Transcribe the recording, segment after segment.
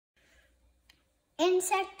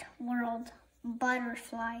Insect World,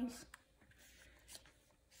 Butterflies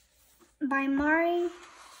by Mari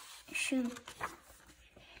Schuh.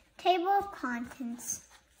 Table of Contents.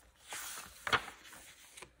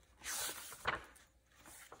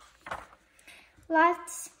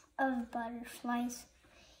 Lots of butterflies.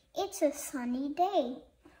 It's a sunny day.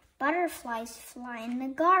 Butterflies fly in the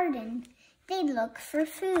garden. They look for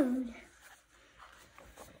food.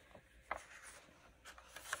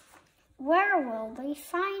 Where will they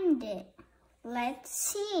find it? Let's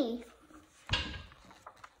see.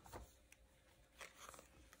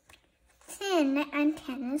 Thin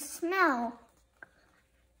antennas smell.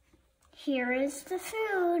 Here is the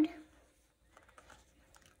food.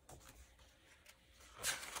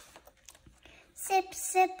 Sip,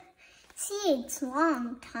 sip. See its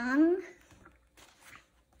long tongue.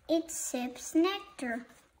 It sips nectar.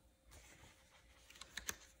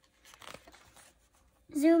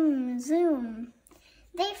 Zoom, zoom.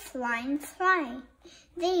 They fly and fly.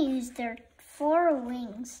 They use their 4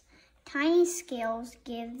 wings. Tiny scales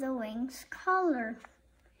give the wings color.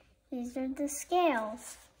 These are the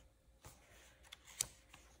scales.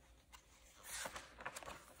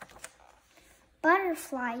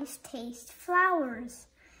 Butterflies taste flowers.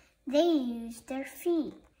 They use their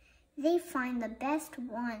feet. They find the best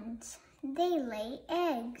ones. They lay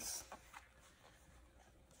eggs.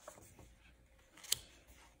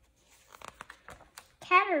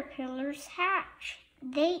 Caterpillars hatch.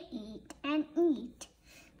 They eat and eat.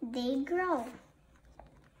 They grow.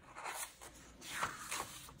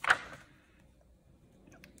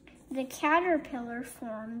 The caterpillar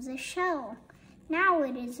forms a shell. Now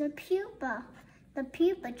it is a pupa. The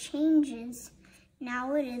pupa changes.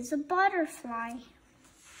 Now it is a butterfly.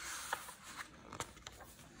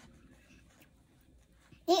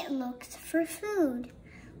 It looks for food.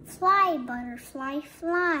 Fly, butterfly,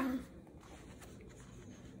 fly.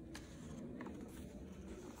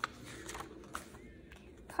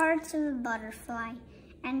 Parts of a butterfly.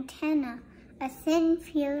 Antenna, a thin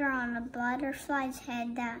feeler on a butterfly's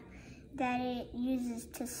head that it uses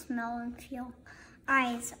to smell and feel.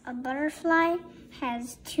 Eyes, a butterfly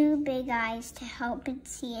has 2 big eyes to help it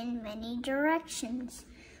see in many directions.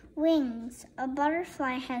 Wings, a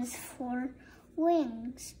butterfly has 4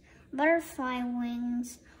 wings. Butterfly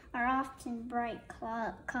wings are often bright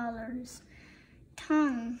colors.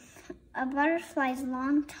 Tongue, a butterfly's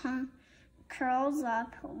long tongue curls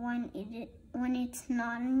up when it's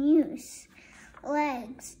not in use.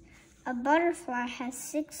 Legs. A butterfly has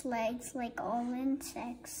 6 legs like all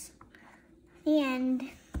insects. The end.